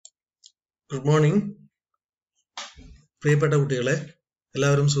Good morning പ്രിയപ്പെട്ട കുട്ടികളെ,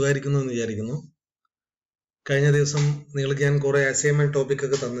 എല്ലാവരും സുഖമായിരിക്കുന്നു എന്ന് വിചാരിക്കുന്നു. കഴിഞ്ഞ ദിവസം നിങ്ങൾക്ക് ഞാൻ കുറെ അസൈൻമെന്റ് ടോപ്പിക്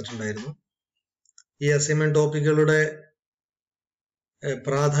ഒക്കെ തന്നിട്ടുണ്ടായിരുന്നു. ഈ അസൈൻമെന്റ് ടോപ്പിക്കുകളുടെ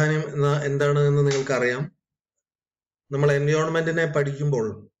പ്രാധാന്യം എന്താണ് എന്ന് നിങ്ങൾക്കറിയാം. നമ്മൾ എൻവയോൺമെന്റിനെ പഠിക്കുമ്പോൾ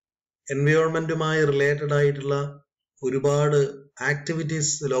എൻവയോൺമെന്റുമായി റിലേറ്റഡ് ആയിട്ടുള്ള ഒരുപാട്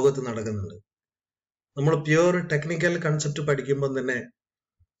ആക്ടിവിറ്റീസ് ലോകത്ത് നടക്കുന്നുണ്ട്. നമ്മൾ പ്യുവർ ടെക്നിക്കൽ കൺസെപ്റ്റ് പഠിക്കുമ്പോൾ തന്നെ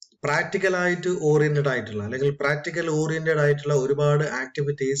പ്രാക്ടിക്കലായിട്ട് ഓറിയന്റഡ് ആയിട്ടുള്ള അല്ലെങ്കിൽ പ്രാക്ടിക്കൽ ഓറിയന്റഡ് ആയിട്ടുള്ള ഒരുപാട്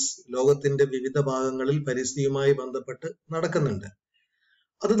ആക്ടിവിറ്റീസ് ലോകത്തിന്റെ വിവിധ ഭാഗങ്ങളിൽ പരിസ്ഥിതിയുമായി ബന്ധപ്പെട്ട് നടക്കുന്നുണ്ട്.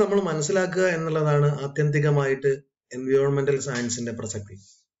 അത് നമ്മൾ മനസ്സിലാക്കുക എന്നുള്ളതാണ് ആത്യന്തികമായിട്ട് എൻവയോൺമെന്റൽ സയൻസിന്റെ പ്രസക്തി.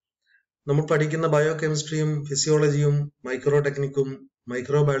 നമ്മൾ പഠിക്കുന്ന ബയോ കെമിസ്ട്രിയും ഫിസിയോളജിയും മൈക്രോ ടെക്നിക്കും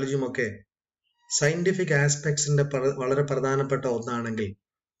മൈക്രോബയോളജിയും ഒക്കെ സയന്റിഫിക് ആസ്പെക്ട്സിന്റെ വളരെ പ്രധാനപ്പെട്ട ഒന്നാണെങ്കിൽ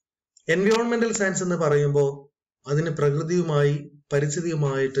എൻവയോൺമെന്റൽ സയൻസ് എന്ന് പറയുമ്പോൾ അതിന് പ്രകൃതിയുമായി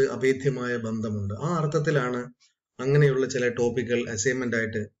പരിസ്ഥിതിയുമായിട്ട് അഭേദ്യമായ ബന്ധമുണ്ട്. ആ അർത്ഥത്തിലാണ് അങ്ങനെയുള്ള ചില ടോപ്പിക്കുകൾ അസൈൻമെന്റ്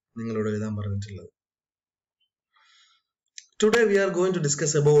ആയിട്ട് നിങ്ങളോട് എഴുതാൻ പറഞ്ഞിട്ടുള്ളത്. Today we are going to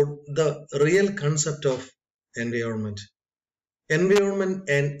discuss about the real concept of environment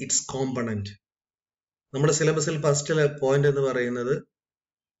and its component. നമ്മുടെ സിലബസിൽ ഫസ്റ്റ് പോയിന്റ് എന്ന് പറയുന്നത്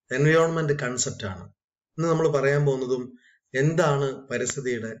എൻവയോൺമെന്റ് കൺസെപ്റ്റ് ആണ്. ഇന്ന് നമ്മൾ പറയാൻ പോകുന്നതും എന്താണ്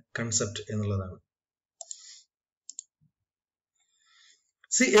പരിസ്ഥിതിയുടെ കൺസെപ്റ്റ് എന്നുള്ളതാണ്.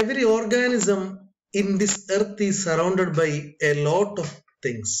 See, every organism in this earth is surrounded by a lot of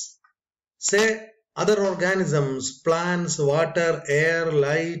things. Say, other organisms, plants, water, air,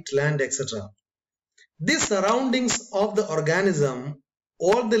 light, land, etc. These surroundings of the organism,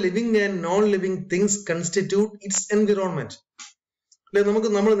 all the living and non-living things constitute its environment.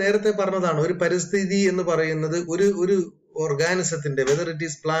 നമ്മൾ നേരത്തെ പറഞ്ഞതാണ്, ഒരു പരിസ്ഥിതി എന്ന് പറയുന്നത് ഒരു ഓർഗാനിസത്തിന്റെ, whether it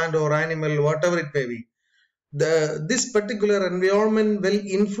is plant or animal, whatever it may be, this particular environment will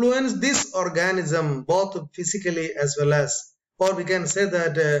influence this organism both physically as well as, or we can say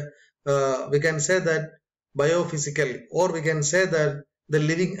that biophysical, or we can say that the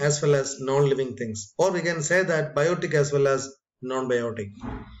living as well as non-living things, or we can say that biotic as well as non-biotic.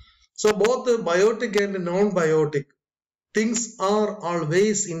 So both the biotic and non-biotic things are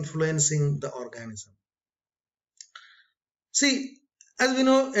always influencing the organism. See, as we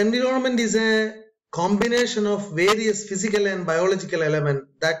know, environment is a combination of various physical and biological elements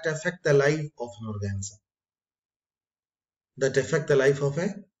that affect the life of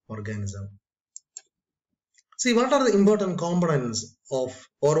an organism. See, what are the important components of,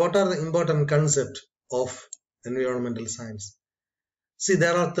 or what are the important concepts of environmental science? See,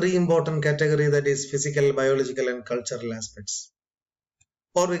 there are three important categories, that is physical, biological and cultural aspects.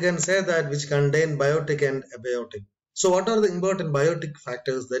 Or we can say that which contain biotic and abiotic. So what are the important biotic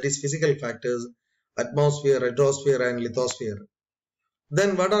factors, that is physical factors, atmosphere, hydrosphere and lithosphere? Then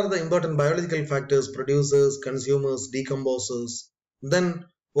what are the important biological factors, producers, consumers, decomposers? Then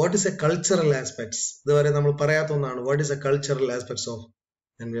what is a cultural aspects? What is a cultural aspects of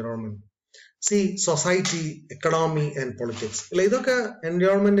environment? See, society, economy and politics. ഇതൊക്കെ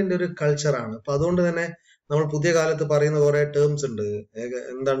എൻവയോൺമെന്റിന്റെ ഒരു കൾച്ചറാണ്. അപ്പൊ അതുകൊണ്ട് തന്നെ നമ്മൾ പുതിയ കാലത്ത് പറയുന്ന കുറെ ടേംസ് ഉണ്ട്.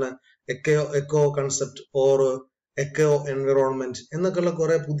 എന്താണ് echo concept or echo environment എന്നൊക്കെയുള്ള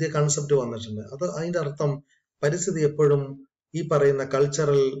കുറെ പുതിയ കൺസെപ്റ്റ് വന്നിട്ടുണ്ട്. അത് അതിന്റെ അർത്ഥം പരിസ്ഥിതി എപ്പോഴും ഈ പറയുന്ന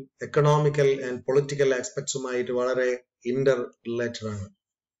കൾച്ചറൽ, എക്കണോമിക്കൽ ആൻഡ് പൊളിറ്റിക്കൽ ആസ്പെക്ട്സുമായിട്ട് വളരെ ഇന്റർ റിലേറ്റഡ് ആണ്.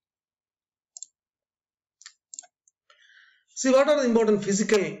 See, what are the important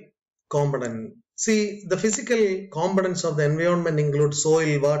physical components? See, the physical components of the environment include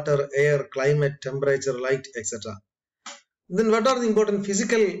soil, water, air, climate, temperature, light, etc. Then what are the important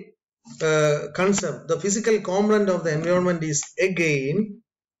physical concept? The physical component of the environment is again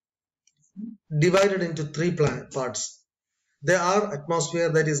divided into three parts. There are atmosphere,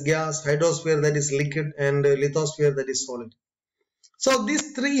 that is gas, hydrosphere, that is liquid, and lithosphere, that is solid. So these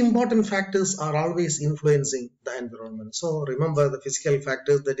three important factors are always influencing the environment. So remember the physical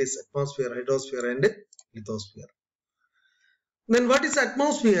factors, that is atmosphere, hydrosphere and lithosphere. Then what is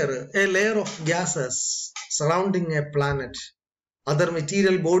atmosphere? A layer of gases surrounding a planet, other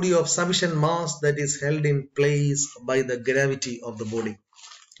material body of sufficient mass that is held in place by the gravity of the body.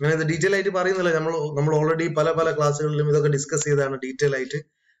 അങ്ങനെ ഇത് detail ആയിട്ട് പറയുന്നില്ല. നമ്മൾ already പല ക്ലാസ്സുകളിലും ഇതൊക്കെ discuss ചെയ്താണ് detail ആയിട്ട്.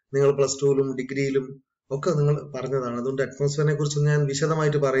 നിങ്ങൾ +2ലും ഡിഗ്രിയിലും ഒക്കെ നിങ്ങൾ പറഞ്ഞതാണ്. അതുകൊണ്ട് അറ്റ്മോസ്ഫിയറിനെ കുറിച്ച് ഞാൻ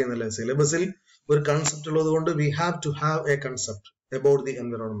വിശദമായിട്ട് പറയുന്നില്ല. സിലബസിൽ ഒരു കൺസെപ്റ്റ് ഉള്ളത് കൊണ്ട് we have to have A concept about the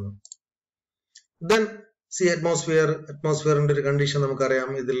environment. Then C അറ്റ്മോസ്ഫിയറിന്റെ ഒരു കണ്ടീഷൻ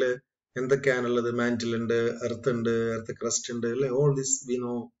നമുക്കറിയാം. ഇതിൽ എന്തൊക്കെയാണുള്ളത്? മാന്റിൽ ഉണ്ട്, എർത്ത് ക്രസ്റ്റ് ഉണ്ട്, അല്ലെ? All this we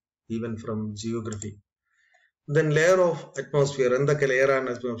know even from geography. Then layer of atmosphere, എന്തൊക്കെ ലെയർ ആണ്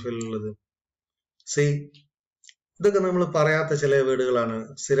അറ്റ്മോസ്ഫിയറിൽ ഉള്ളത്? സി, ഇതൊക്കെ നമ്മൾ പറയാത്ത ചില വേർഡുകളാണ്,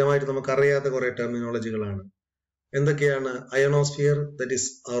 സ്ഥിരമായിട്ട് നമുക്ക് അറിയാത്ത കുറെ ടെർമിനോളജികളാണ്. എന്തൊക്കെയാണ്? അയണോസ്ഫിയർ, ദാറ്റ് ഈസ്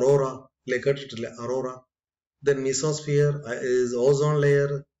അറോറ, കേട്ടിട്ടില്ല Arora. Then mesosphere is ozone layer,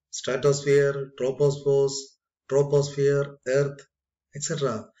 stratosphere, troposphere, earth,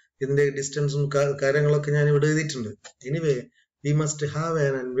 etc. ഇതിന്റെ ഡിസ്റ്റൻസും കാര്യങ്ങളൊക്കെ ഞാൻ ഇവിടെ എഴുതിയിട്ടുണ്ട്. Anyway, we must have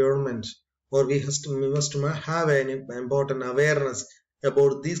an environment, or we must have an important awareness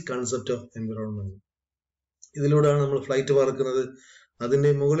about this concept of environment. ഇതിലൂടെയാണ് നമ്മൾ ഫ്ലൈറ്റ് പറക്കുന്നത്. അതിന്റെ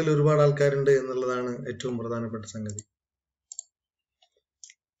മുകളിൽ ഒരുപാട് ആൾക്കാരുണ്ട് എന്നുള്ളതാണ് ഏറ്റവും പ്രധാനപ്പെട്ട സംഗതി.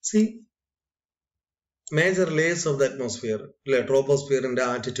 See, major layers of the atmosphere അല്ലെ, ട്രോപ്പോസ്ഫിയറിന്റെ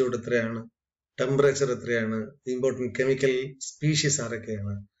ആറ്റിറ്റ്യൂഡ് എത്രയാണ്, ടെമ്പറേച്ചർ എത്രയാണ്, ഇമ്പോർട്ടന്റ് കെമിക്കൽ സ്പീഷീസ്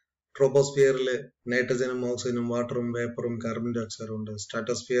ആരൊക്കെയാണ്. ട്രോപ്പോസ്ഫിയറിൽ നൈട്രജനും ഓക്സിജനും വാട്ടറും വേപ്പറും കാർബൺ ഡൈ ഓക്സൈഡും ഉണ്ട്.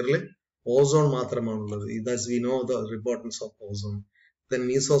 സ്ട്രാറ്റോസ്ഫിയറിൽ ഓസോൺ മാത്രമാണുള്ളത്. That's we know the importance of ozone. Then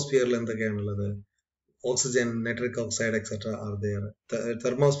മീസോസ്ഫിയറിൽ എന്തൊക്കെയാണുള്ളത്? Oxygen, nitric oxide etcetera are there.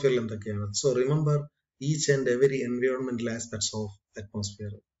 തെർമോസ്ഫിയറിൽ എന്തൊക്കെയാണ്? So remember each and every എൻവയോൺമെന്റൽ aspects of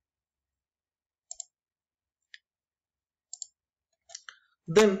atmosphere.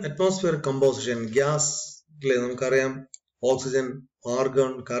 Then atmosphere composition, gas, നമുക്കറിയാം, oxygen,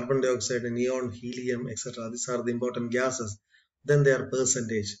 argon, carbon dioxide, neon, helium, etc. These are the important gases. Then their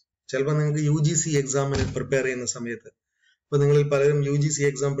percentage. ചിലപ്പോൾ നിങ്ങൾക്ക് UGC എക്സാമിന് prepare ചെയ്യുന്ന സമയത്ത്, ഇപ്പൊ നിങ്ങളിൽ പലരും UGC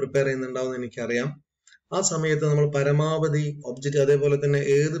എക്സാം പ്രിപ്പയർ ചെയ്യുന്നുണ്ടാവും എനിക്കറിയാം. ആ സമയത്ത് നമ്മൾ പരമാവധി ഒബ്ജക്റ്റ്, അതേപോലെ തന്നെ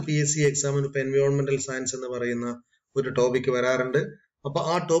ഏത് PSC എക്സാമിന് ഇപ്പൊ എൻവയോൺമെന്റൽ സയൻസ് എന്ന് പറയുന്ന ഒരു ടോപ്പിക് വരാറുണ്ട്. അപ്പൊ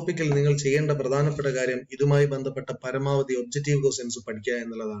ആ ടോപ്പിക്കിൽ നിങ്ങൾ ചെയ്യേണ്ട പ്രധാനപ്പെട്ട കാര്യം ഇതുമായി ബന്ധപ്പെട്ട പരമാവധി ഒബ്ജക്റ്റീവ് ക്വസ്റ്റ്യൻസ് പഠിക്കുക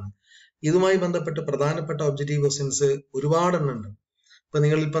എന്നുള്ളതാണ്. ഇതുമായി ബന്ധപ്പെട്ട് പ്രധാനപ്പെട്ട ഒബ്ജക്റ്റീവ് ക്വസ്റ്റ്യൻസ് ഒരുപാടെണ്ണം ഉണ്ട്. ഇപ്പൊ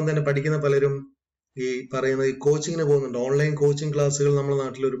നിങ്ങൾ ഇപ്പം തന്നെ പഠിക്കുന്ന പലരും ഈ പറയുന്ന ഈ കോച്ചിങ്ങിന് പോകുന്നുണ്ട്. ഓൺലൈൻ കോച്ചിങ് ക്ലാസ്സുകൾ നമ്മുടെ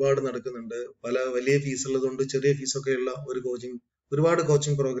നാട്ടിൽ ഒരുപാട് നടക്കുന്നുണ്ട്. പല വലിയ ഫീസ് ഉള്ളതുകൊണ്ട് ചെറിയ ഫീസൊക്കെ ഉള്ള ഒരുപാട്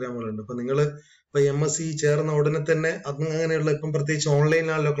കോച്ചിങ് പ്രോഗ്രാമുകളുണ്ട്. ഇപ്പൊ നിങ്ങൾ ഇപ്പൊ MSc ചേർന്ന ഉടനെ തന്നെ അങ്ങനെയുള്ള ഇപ്പം പ്രത്യേകിച്ച്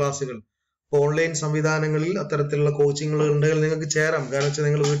ഓൺലൈനിലാണല്ലോ ക്ലാസ്സുകൾ. ഓൺലൈൻ സംവിധാനങ്ങളിൽ അത്തരത്തിലുള്ള കോച്ചിങ്ങുകൾ ഉണ്ടെങ്കിൽ നിങ്ങൾക്ക് ചേരാം. കാരണം വെച്ചാൽ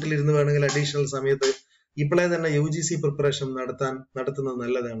നിങ്ങൾ വീട്ടിലിരുന്ന് വേണമെങ്കിൽ അഡീഷണൽ സമയത്ത് ഇപ്പോഴേ തന്നെ UGC പ്രിപ്പറേഷൻ നടത്തുന്നത്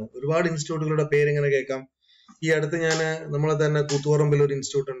നല്ലതാണ്. ഒരുപാട് ഇൻസ്റ്റിറ്റ്യൂട്ടുകളുടെ പേര് ഇങ്ങനെ കേൾക്കാം. ഈ അടുത്ത് നമ്മളെ തന്നെ കൂത്തുപറമ്പിൽ ഒരു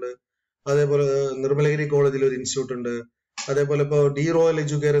ഇൻസ്റ്റിറ്റ്യൂട്ട് ഉണ്ട്, അതേപോലെ നിർമ്മലഗിരി കോളേജിൽ ഒരു ഇൻസ്റ്റിറ്റ്യൂട്ട് ഉണ്ട്, അതേപോലെ ഇപ്പോൾ ഡി റോയൽ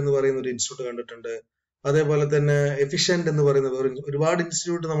എഡ്യൂക്കേർ എന്ന് പറയുന്ന ഒരു ഇൻസ്റ്റിറ്റ്യൂട്ട് കണ്ടിട്ടുണ്ട്, അതേപോലെ തന്നെ എഫിഷ്യന്റ് എന്ന് പറയുന്ന ഒരുപാട്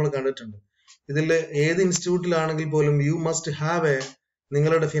ഇൻസ്റ്റിറ്റ്യൂട്ട് നമ്മൾ കണ്ടിട്ടുണ്ട്. ഇതിൽ ഏത് ഇൻസ്റ്റിറ്റ്യൂട്ടിലാണെങ്കിൽ പോലും യു മസ്റ്റ് ഹാവ്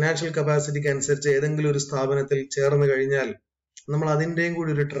നിങ്ങളുടെ ഫിനാൻഷ്യൽ കപ്പാസിറ്റിക്ക് അനുസരിച്ച് ഏതെങ്കിലും ഒരു സ്ഥാപനത്തിൽ ചേർന്ന് കഴിഞ്ഞാൽ നമ്മൾ അതിന്റെയും കൂടി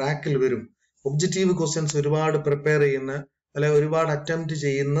ഒരു ട്രാക്കിൽ വരും. ഒബ്ജക്റ്റീവ് ക്വസ്റ്റ്യൻസ് ഒരുപാട് പ്രിപ്പയർ ചെയ്യുന്ന, അല്ലെ ഒരുപാട് അറ്റംപ്റ്റ്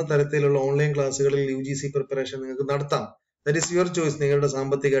ചെയ്യുന്ന തരത്തിലുള്ള ഓൺലൈൻ ക്ലാസ്സുകളിൽ UGC പ്രിപ്പറേഷൻ നിങ്ങൾക്ക് നടത്താം. That is your choice. നിങ്ങളുടെ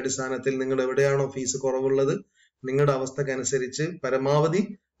സാമ്പത്തിക അടിസ്ഥാനത്തിൽ നിങ്ങൾ എവിടെയാണോ ഫീസ് കുറവുള്ളത്, നിങ്ങളുടെ അവസ്ഥക്കനുസരിച്ച് പരമാവധി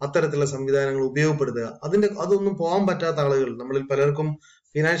അത്തരത്തിലുള്ള സംവിധാനങ്ങൾ ഉപയോഗപ്പെടുത്തുക. അതൊന്നും പോകാൻ പറ്റാത്ത ആളുകൾ, നമ്മളിൽ പലർക്കും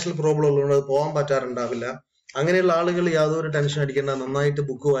ഫിനാൻഷ്യൽ പ്രോബ്ലം ഉള്ളതുകൊണ്ട് അത് പോകാൻ പറ്റാറുണ്ടാവില്ല. അങ്ങനെയുള്ള ആളുകൾ യാതൊരു ടെൻഷൻ അടിക്കേണ്ട, നന്നായിട്ട്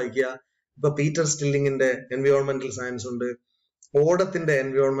ബുക്ക് വായിക്കുക. ഇപ്പൊ പീറ്റർ സ്റ്റില്ലിങ്ങിന്റെ എൻവയോൺമെന്റൽ സയൻസ് ഉണ്ട്, ഓടത്തിന്റെ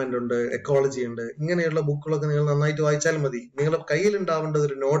എൻവയോൺമെന്റ് ഉണ്ട്, എക്കോളജി ഉണ്ട്. ഇങ്ങനെയുള്ള ബുക്കുകളൊക്കെ നിങ്ങൾ നന്നായിട്ട് വായിച്ചാൽ മതി. നിങ്ങളുടെ കയ്യിൽ ഉണ്ടാവേണ്ടത്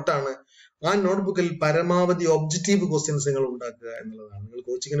ഒരു നോട്ടാണ്. ആ നോട്ട് ബുക്കിൽ പരമാവധി ഒബ്ജക്റ്റീവ് ക്വസ്റ്റ്യൻസ് നിങ്ങൾ ഉണ്ടാക്കുക എന്നുള്ളതാണ്. നിങ്ങൾ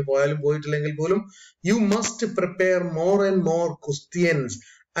കോച്ചിങ്ങിന് പോയാലും പോയിട്ടില്ലെങ്കിൽ പോലും you must prepare more and more questions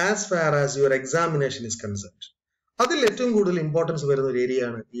as far as your examination is concerned. അതിൽ ഏറ്റവും കൂടുതൽ ഇമ്പോർട്ടൻസ് വരുന്ന ഒരു ഏരിയ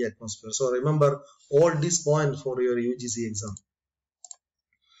ആണ് ഈ atmosphere. So remember all these points for your UGC exam.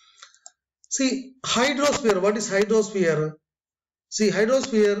 See, hydrosphere. What is hydrosphere? See,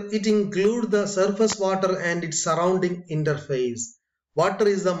 hydrosphere, it includes the surface water and its surrounding interface. Water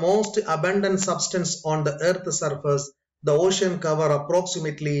is the most abundant substance on the Earth's surface. The ocean cover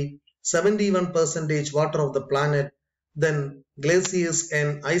approximately 71% water of the planet. Then glaciers and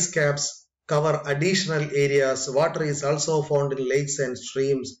ice caps cover additional areas. Water is also found in lakes and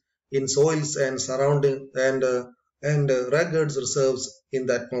streams, in soils and surrounding and rugged reserves in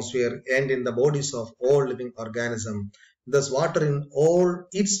the atmosphere and in the bodies of all living organisms. Thus, water in all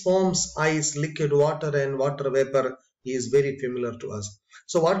its forms, ice, liquid water, and water vapor, is very familiar to us.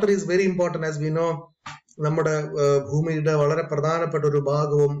 So, water is very important, as we know. നമ്മുടെ ഭൂമിയുടെ വളരെ പ്രധാനപ്പെട്ട ഒരു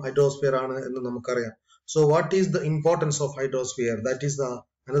ഭാഗവും hydrosphere ആണ് എന്ന് നമുക്കറിയാം. So, what is the importance of hydrosphere? That is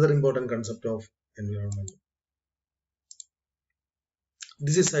another important concept of environment.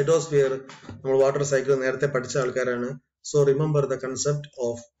 This is hydrosphere. നമ്മൾ വാട്ടർ സൈക്കിൾ നേരത്തെ പഠിച്ച ആൾക്കാരാണ്. So remember the concept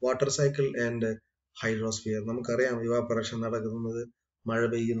of water cycle and hydrosphere. നമുക്കറിയാം ഇവാപറേഷൻ നടക്കുന്നത്, മഴ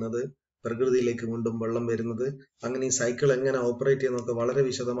പെയ്യുന്നത്, പ്രകൃതിയിലേക്ക് വീണ്ടും വെള്ളം വരുന്നത്, അങ്ങനെ ഈ സൈക്കിൾ എങ്ങനെ ഓപ്പറേറ്റ് ചെയ്യുന്നതൊക്കെ വളരെ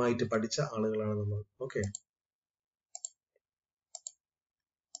വിശദമായിട്ട് പഠിച്ച ആളുകളാണ് നമ്മൾ. Okay.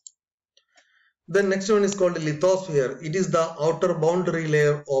 Then next one is called lithosphere. It is the outer boundary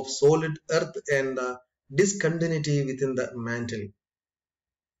layer of solid earth and the discontinuity within the mantle.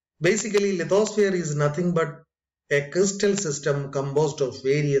 Basically, lithosphere is nothing but a crystal system composed of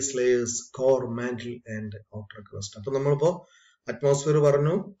various layers, core, mantle and outer crust. അപ്പോൾ നമ്മളിപ്പോ atmosphere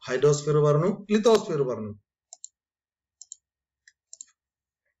പറഞ്ഞു, hydrosphere പറഞ്ഞു, lithosphere പറഞ്ഞു.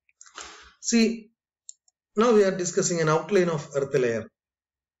 See, now we are discussing an outline of earth layer.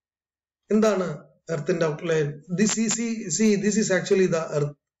 എന്താണ് earthന്റെ outline? This is actually the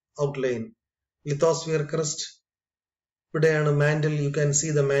earth outline. Lithosphere crust. ഇവിടെയാണ് mantle. You can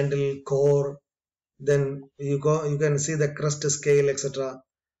see the mantle, core. Then you can see the crust scale, etc.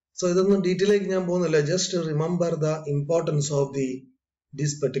 So ഇതൊന്നും detail ആയിട്ട് ഞാൻ പോകുന്നില്ല. Just remember the importance of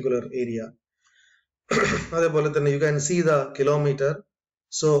this particular area. അതേപോലെ തന്നെ you can see the kilometer.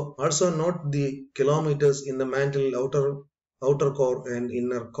 So also note the kilometers in the mantle, outer core and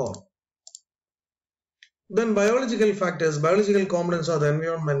inner core. Then biological factors, biological components of the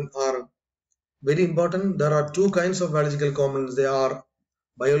environment are very important. There are two kinds of biological components. They are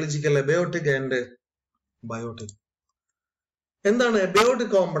biological abiotic and biotic. എന്താണ് abiotic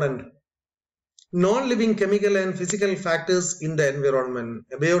component? Non-living chemical and physical factors in the environment.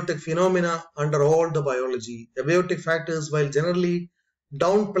 Abiotic phenomena under all the biology. Abiotic factors, while generally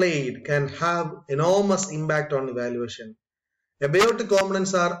downplayed, can have enormous impact on evaluation. Abiotic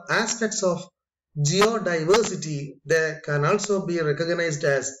components are aspects of geodiversity. They can also be recognized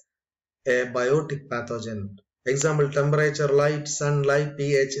as a biotic pathogen. Example, temperature, light, sunlight,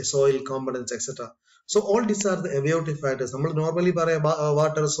 pH, soil components, etc. So all these are the abiotic factors. നമ്മൾ normally പറയാം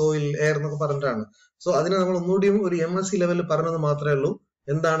water, soil, air എന്നൊക്കെ പറഞ്ഞിട്ടാണ്. So അതിനെ നമ്മൾ ഒന്നുകൂടിയും ഒരു MSc ലെവലിൽ പറഞ്ഞത് മാത്രമേ ഉള്ളൂ.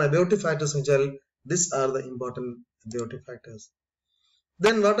 എന്താണ് abiotic factors എന്ന് വെച്ചാൽ these are the important abiotic factors.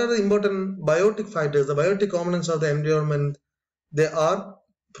 Then what are the important biotic factors? The biotic components of the environment, they are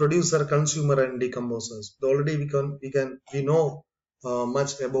producer, consumer and decomposers. Already we know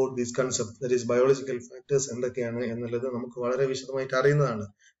much about this concept, that is biological factors എന്തൊക്കെയാണ് എന്നുള്ളത് നമുക്ക് വളരെ വിശദമായിട്ട് അറിയുന്നതാണ്.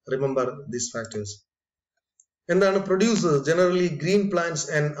 Remember these factors. എന്താണ് producers? Generally green plants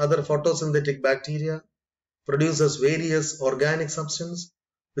and other photosynthetic bacteria produces various organic substance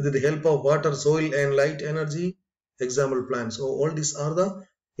with the help of water, soil and light energy. Example, plants. So all these are the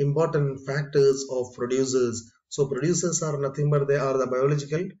important factors of producers. So producers are nothing but they are the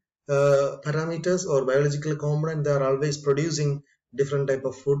biological parameters or biological component. They are always producing different type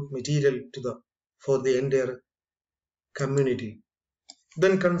of food material for the entire community.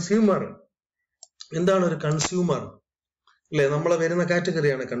 Then consumer. എന്താണ് ഒരു consumer? അല്ലെ, നമ്മളെ വരുന്ന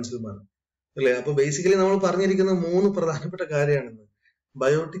കാറ്റഗറിയാണ് consumer അല്ലെ. അപ്പൊ basically നമ്മൾ പറഞ്ഞിരിക്കുന്ന 3 പ്രധാനപ്പെട്ട കാര്യമാണെന്ന്.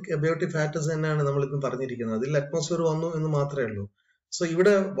 ബയോട്ടിക്, അബയോട്ടിക് ഫാക്ടേഴ്സ് തന്നെയാണ് നമ്മൾ ഇന്ന് പറഞ്ഞിരിക്കുന്നത്. അതിൽ അറ്റ്മോസ്ഫിയർ വന്നു എന്ന് മാത്രമേ ഉള്ളൂ. സോ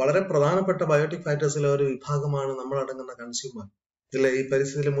ഇവിടെ വളരെ പ്രധാനപ്പെട്ട ബയോട്ടിക് ഫാക്ടേഴ്സിലെ ഒരു വിഭാഗമാണ് നമ്മൾ അടങ്ങുന്ന കൺസ്യൂമർ അല്ലെ, ഈ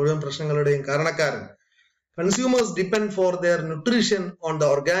പരിസ്ഥിതിയിലെ മുഴുവൻ പ്രശ്നങ്ങളുടെയും കാരണക്കാരൻ. Consumers depend for their nutrition on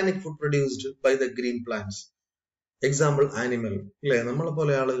the organic food produced by the green plants. Example, animal അല്ലെ. നമ്മളെ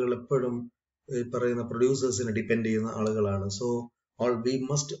പോലെ ആളുകൾ എപ്പോഴും പറയുന്ന പ്രൊഡ്യൂസേഴ്സിനെ ഡിപ്പെൻഡ് ചെയ്യുന്ന ആളുകളാണ്. So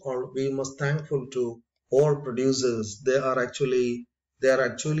we must thankful to all producers. They are actually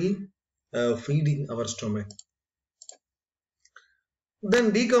feeding our stomach. Then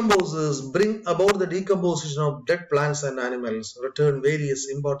decomposers bring about the decomposition of dead plants and animals, return various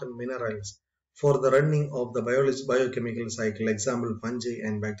important minerals for the running of the biochemical cycle. Example, fungi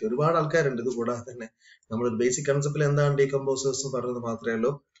and bacteria. ഒരുപാട് ആൾക്കാരുണ്ട്. ഇത് കൂടാതെ തന്നെ നമ്മളൊരു basic കൺസെപ്റ്റിൽ എന്താണ് decomposers പറഞ്ഞത് മാത്രമേ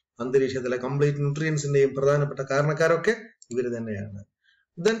ഉള്ളൂ. അന്തരീക്ഷത്തിലെ കംപ്ലീറ്റ് ന്യൂട്രിയൻസിന്റെയും പ്രധാനപ്പെട്ട കാരണക്കാരൊക്കെ ഇവർ തന്നെയാണ്.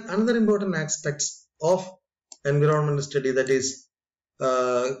 Then another important aspects of environmental study, that is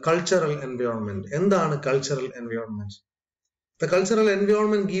cultural environment. എന്താണ് cultural environment? The cultural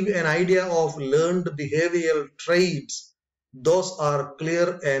environment give an idea of learned behavioral traits. Those are clear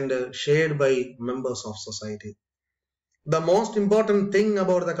and shared by members of society. The most important thing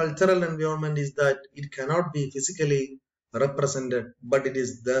about the cultural environment is that it cannot be physically represented, but it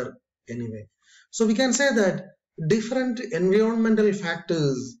is there anyway. So we can say that different environmental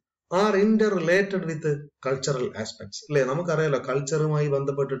factors are interrelated with cultural aspects. അല്ലെ, നമുക്കറിയാലോ കൾച്ചറുമായി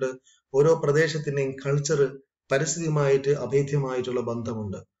ബന്ധപ്പെട്ടിട്ട് ഓരോ പ്രദേശത്തിന്റെയും culture പരിസ്ഥിതിയുമായിട്ട് അഭേദ്യമായിട്ടുള്ള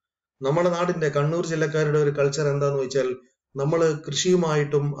ബന്ധമുണ്ട്. നമ്മുടെ നാടിന്റെ കണ്ണൂർ ജില്ലക്കാരുടെ ഒരു culture എന്താന്ന് വെച്ചാൽ നമ്മൾ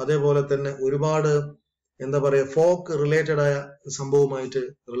കൃഷിയുമായിട്ടും അതേപോലെ തന്നെ ഒരുപാട് എന്താ പറയാ ഫോക്ക് റിലേറ്റഡ് ആയ സംഭവമായിട്ട്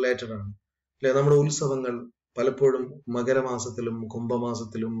റിലേറ്റഡ് ആണ് അല്ലെ. നമ്മുടെ ഉത്സവങ്ങൾ പലപ്പോഴും മകരമാസത്തിലും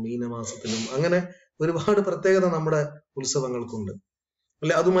കുംഭമാസത്തിലും മീനമാസത്തിലും അങ്ങനെ ഒരുപാട് പ്രത്യേകത നമ്മുടെ ഉത്സവങ്ങൾക്കുണ്ട്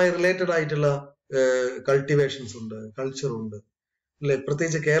അല്ലെ. അതുമായി റിലേറ്റഡ് ആയിട്ടുള്ള കൾട്ടിവേഷൻസ് ഉണ്ട്, കൾച്ചർ ഉണ്ട് അല്ലെ.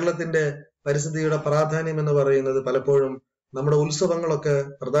 പ്രത്യേകിച്ച് കേരളത്തിന്റെ പരിസ്ഥിതിയുടെ പ്രാധാന്യം എന്ന് പറയുന്നത് പലപ്പോഴും നമ്മുടെ ഉത്സവങ്ങളൊക്കെ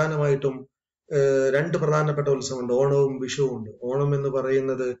പ്രധാനമായിട്ടും 2 പ്രധാനപ്പെട്ട ഉത്സവമുണ്ട്, ഓണവും വിഷുവും ഉണ്ട്. ഓണം എന്ന്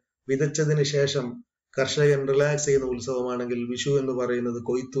പറയുന്നത് വിതച്ചതിന് ശേഷം കർഷകൻ റിലാക്സ് ചെയ്യുന്ന ഉത്സവമാണെങ്കിൽ വിഷു എന്ന് പറയുന്നത്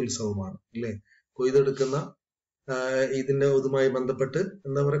കൊയ്ത്തുത്സവമാണ് അല്ലെ. കൊയ്തെടുക്കുന്ന ഇതുമായി ബന്ധപ്പെട്ട്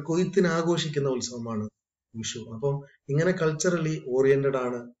എന്താ പറയുക കൊയ്ത്തിന് ആഘോഷിക്കുന്ന ഉത്സവമാണ് വിഷു. അപ്പം ഇങ്ങനെ കൾച്ചറലി ഓറിയന്റഡ്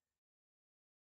ആണ്